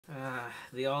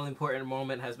The all-important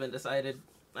moment has been decided.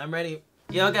 I'm ready.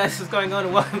 Yo guys, what's going on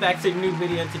and welcome back to a new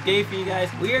video. Today for you guys,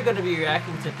 we are going to be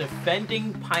reacting to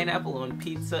Defending Pineapple on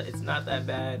Pizza. It's Not That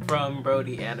Bad from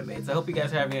BrodyAnimates. I hope you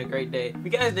guys are having a great day. If you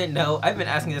guys didn't know, I've been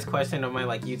asking this question on my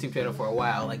YouTube channel for a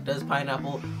while. Like, does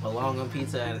pineapple belong on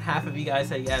pizza? And half of you guys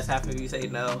say yes, half of you say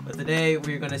no. But today,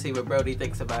 we're going to see what Brody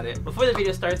thinks about it. Before the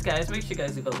video starts, guys, make sure you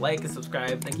guys leave a like and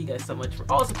subscribe. Thank you guys so much for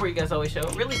all the support you guys always show.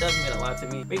 It really does mean a lot to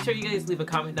me. Make sure you guys leave a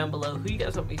comment down below who you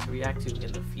guys want me to react to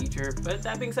in the future. But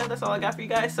that being said, that's all I got for you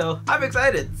guys. So I'm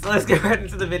excited, so let's get right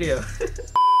into the video.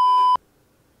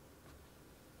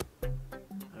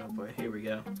 Oh boy, here we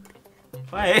go.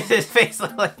 Why does his face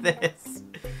look like this?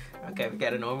 Okay, we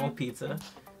got a normal pizza.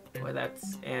 Boy,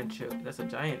 that's anchovy. That's a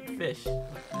giant fish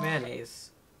with mayonnaise.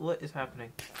 What is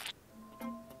happening?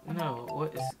 No,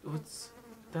 what's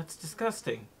that's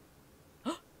disgusting.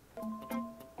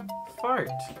 Fart.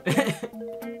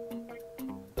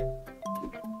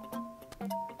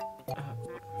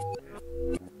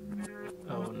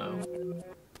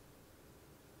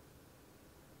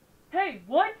 Hey,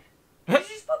 what? Did you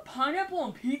just put pineapple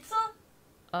on pizza?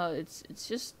 It's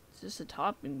just a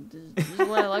topping. This is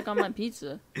what I like on my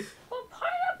pizza. But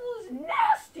pineapple is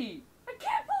nasty! I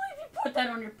can't believe you put that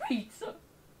on your pizza!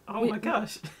 Oh my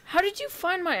gosh. How did you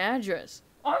find my address?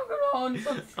 I'm gonna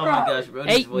unsubscribe! Oh my gosh,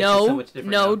 Brody's hey, voice is so much different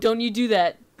no, now. don't you do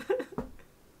that.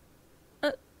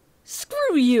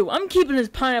 Screw you! I'm keeping this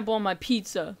pineapple on my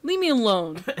pizza. Leave me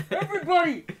alone.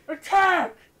 Everybody,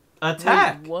 attack!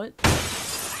 Attack! Wait, what?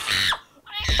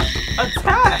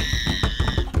 Attack!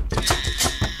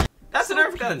 That's a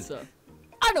Nerf gun. Pizza.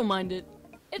 I don't mind it.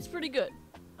 It's pretty good.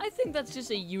 I think that's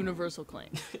just a universal claim.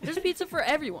 There's pizza for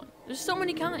everyone. There's so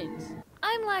many kinds.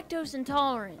 I'm lactose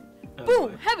intolerant. Oh,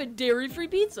 Boom! boy. Have a dairy-free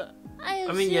pizza.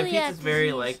 I mean, yeah, pizza's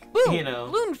very, like, Boom! you know,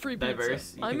 gluten-free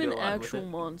diverse. pizza. I'm an actual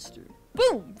monster.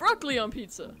 Boom! Broccoli on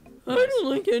pizza. I don't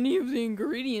like any of the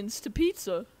ingredients to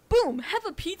pizza. Boom! Have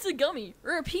a pizza gummy,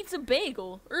 or a pizza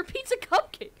bagel, or a pizza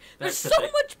cupcake. There's so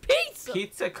much pizza!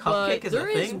 Pizza cupcake But is a there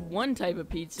is thing? one type of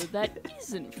pizza that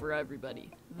isn't for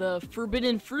everybody. The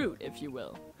forbidden fruit, if you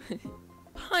will.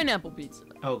 Pineapple pizza.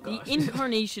 Oh gosh. The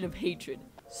incarnation of hatred.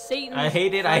 Satan. I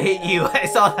hate it, I hate you. I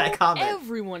saw that comment.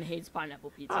 Everyone hates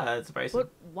pineapple pizza. Ah, that's surprising.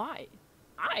 But why?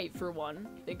 I, for one,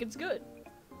 think it's good.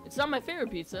 It's not my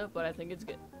favorite pizza, but I think it's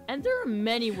good. And there are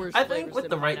many worse I flavors think with than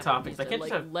the right pineapple toppings, I pizza, can't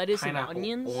like just have lettuce and pineapple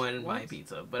onions on my once.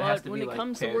 pizza, but it has to when be it like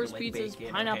comes to paired worse with, like, pizzas, bacon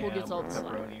or pineapple ham gets all or the slack.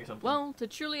 pepperoni or something. Well, to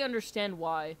truly understand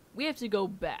why, we have to go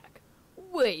back.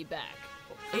 Way back.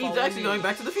 He's Follow actually me. going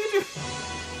back to the future.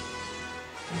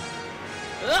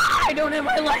 I don't have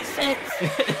my license!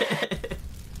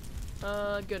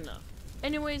 Good enough.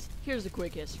 Anyways, here's a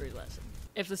quick history lesson.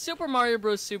 If the Super Mario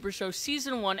Bros. Super Show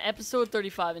Season 1, Episode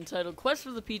 35, entitled Quest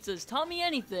for the Pizza has taught me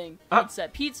anything, it's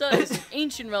that pizza is an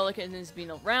ancient relic and has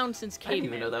been around since I didn't caveman.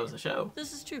 even know that was a show.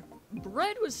 This is true.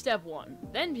 Bread was step 1.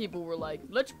 Then people were like,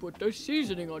 let's put the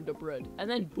seasoning on the bread. And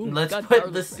then boom, Let's got put garlic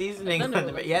the bread. seasoning And then on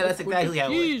they the were bread. like, Yeah, let's that's put exactly the how it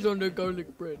went. cheese on the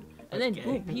garlic bread. And then Okay.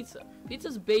 boom, pizza.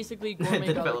 Pizza's basically gourmet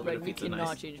garlic development bread. of You pizza, cannot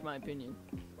nice. change my opinion.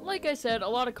 Like I said, a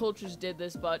lot of cultures did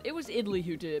this, but it was Italy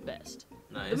who did it best.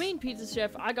 Nice. The main pizza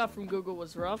chef I got from Google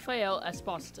was Raphael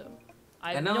Esposito. I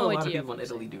I have know no a lot of idea people in if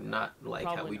I'm Italy do saying not like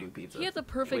how Probably we do not. pizza. He had the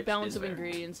perfect which balance is of fair.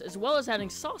 ingredients, as well as adding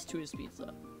sauce to his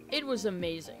pizza. It was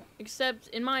amazing, except,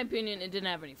 in my opinion, it didn't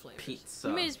have any flavors. Pizza.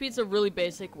 He made his pizza really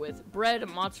basic with bread,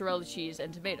 mozzarella cheese,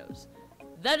 and tomatoes.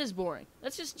 That is boring.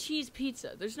 That's just cheese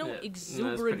pizza. There's no Yeah, no, that's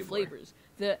exuberant pretty boring. flavors.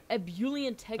 The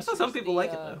ebullient I texture. saw some people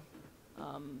like it though.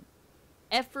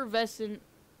 Effervescent.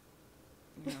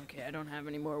 Okay, I don't have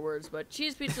any more words, but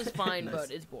cheese pizza's fine, Nice.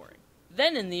 but it's boring.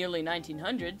 Then in the early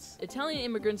 1900s, Italian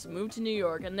immigrants moved to New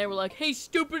York and they were like, hey,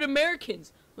 stupid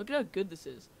Americans, look at how good this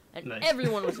is. And Nice.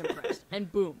 everyone was impressed.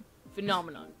 And boom,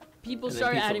 phenomenon. People And then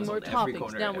started pizza adding was more on every toppings.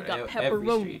 corner Now we and got every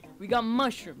pepperoni, street. we got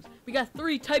mushrooms, we got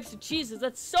 3 types of cheeses.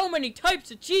 That's so many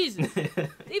types of cheeses. They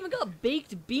even got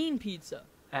baked bean pizza.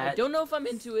 I don't know if I'm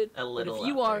into it, a but little if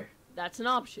you out are, there. that's an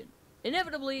option.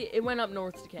 Inevitably, it went up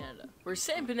north to Canada, where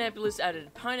Sam Panopoulos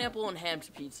added pineapple and ham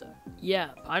to pizza. Yeah,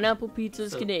 pineapple pizza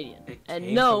is So, Canadian. it And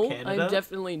came no, from Canada? I'm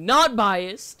definitely not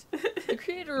biased. The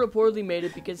creator reportedly made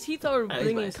it because he thought of He's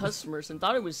bringing biased. customers and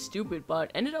thought it was stupid,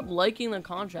 but ended up liking the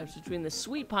contrast between the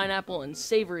sweet pineapple and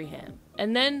savory ham.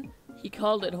 And then, he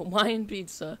called it Hawaiian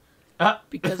pizza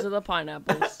because of the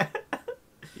pineapples.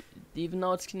 Even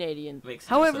though it's Canadian. Makes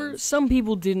no However, sense. some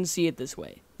people didn't see it this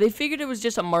way. They figured it was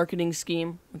just a marketing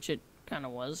scheme, which it kind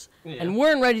of was, Yeah. and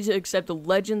weren't ready to accept the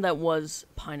legend that was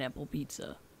pineapple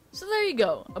pizza. So there you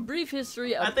go, a brief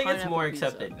history of I think it's pineapple more pizza.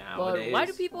 accepted nowadays. But why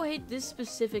do people hate this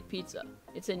specific pizza?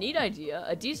 It's a neat idea,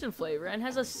 a decent flavor, and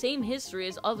has the same history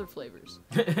as other flavors.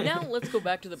 Now let's go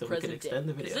back to the So we can present day. extend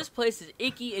the video. Because this place is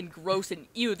icky and gross and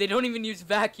ew, they don't even use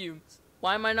vacuums.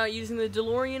 Why am I not using the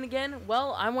DeLorean again?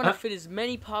 Well, I want to fit as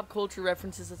many pop culture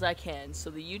references as I can, so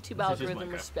the YouTube This is just algorithm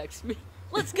Minecraft. respects me.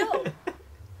 Let's go!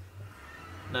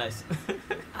 Nice.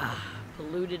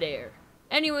 Polluted air.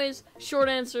 Anyways, short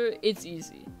answer, it's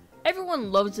easy.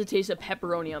 Everyone loves the taste of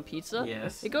pepperoni on pizza.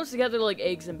 Yes. It goes together like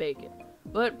eggs and bacon.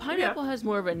 But pineapple has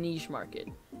more of a niche market.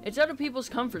 It's out of people's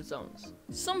comfort zones.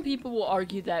 Some people will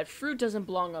argue that fruit doesn't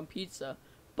belong on pizza,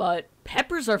 but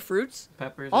peppers are fruits.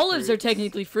 Peppers. Olives are fruits.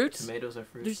 technically fruits. Tomatoes are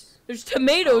fruits. There's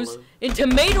tomatoes Olive. in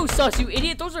tomato sauce, you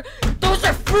idiot. Those are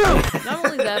fruit. Not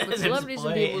only that, but celebrities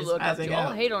and people who look up to you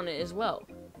all hate on it as well.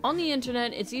 On the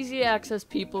internet, it's easy to access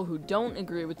people who don't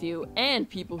agree with you and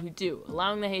people who do,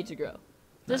 allowing the hate to grow.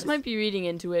 This might be reading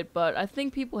into it, but I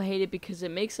think people hate it because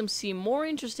it makes them seem more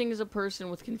interesting as a person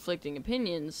with conflicting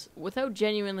opinions without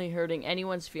genuinely hurting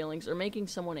anyone's feelings or making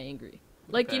someone angry.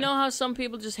 Like, Okay. you know how some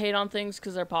people just hate on things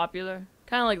because they're popular?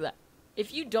 Kind of like that.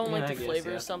 If you don't like I the guess, flavor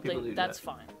yeah. of People something, do that's that.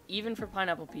 fine. Even for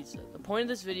pineapple pizza. The point of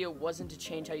this video wasn't to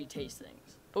change how you taste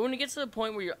things. But when it gets to the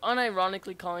point where you're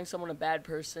unironically calling someone a bad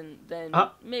person, then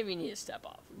maybe you need to step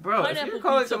off. Bro, if Pineapple you're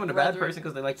calling pizza, someone a bad brethren, person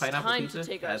because they like it's pineapple time to pizza,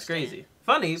 take our that's stand. crazy.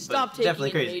 Funny, Stop but taking definitely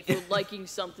it crazy. for liking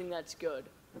something that's good.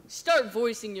 Start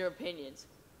voicing your opinions.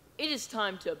 It is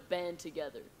time to band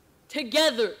together.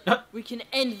 Together, we can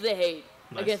end the hate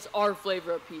Nice. against our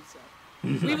flavor of pizza.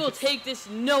 We will take this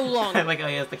no longer. I like how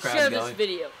he has the crowd Share going. this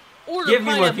video. Order Give me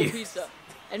more pineapple views. pizza.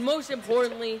 And most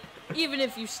importantly, even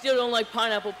if you still don't like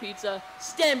pineapple pizza,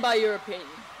 stand by your opinion.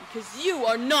 Because you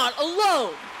are not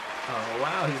alone. Oh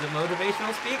wow, he's a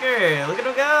motivational speaker. Look at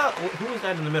him go. Who was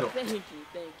that in the middle? Thank you,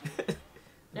 thank you.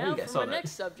 You Now guys for saw my that.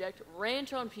 next subject,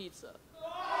 ranch on pizza.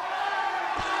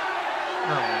 Oh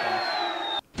my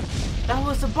gosh. That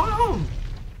was a bomb!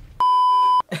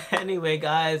 Anyway,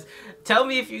 guys, tell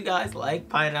me if you guys like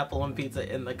pineapple on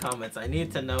pizza in the comments. I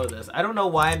need to know this. I don't know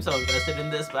why I'm so invested in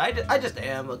this, but I just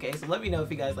am, okay? So let me know if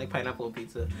you guys like pineapple on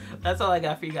pizza. That's all I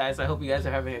got for you guys. I hope you guys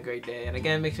are having a great day. And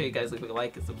again, make sure you guys leave a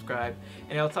like and subscribe.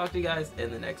 And I'll talk to you guys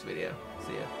in the next video.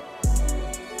 See ya.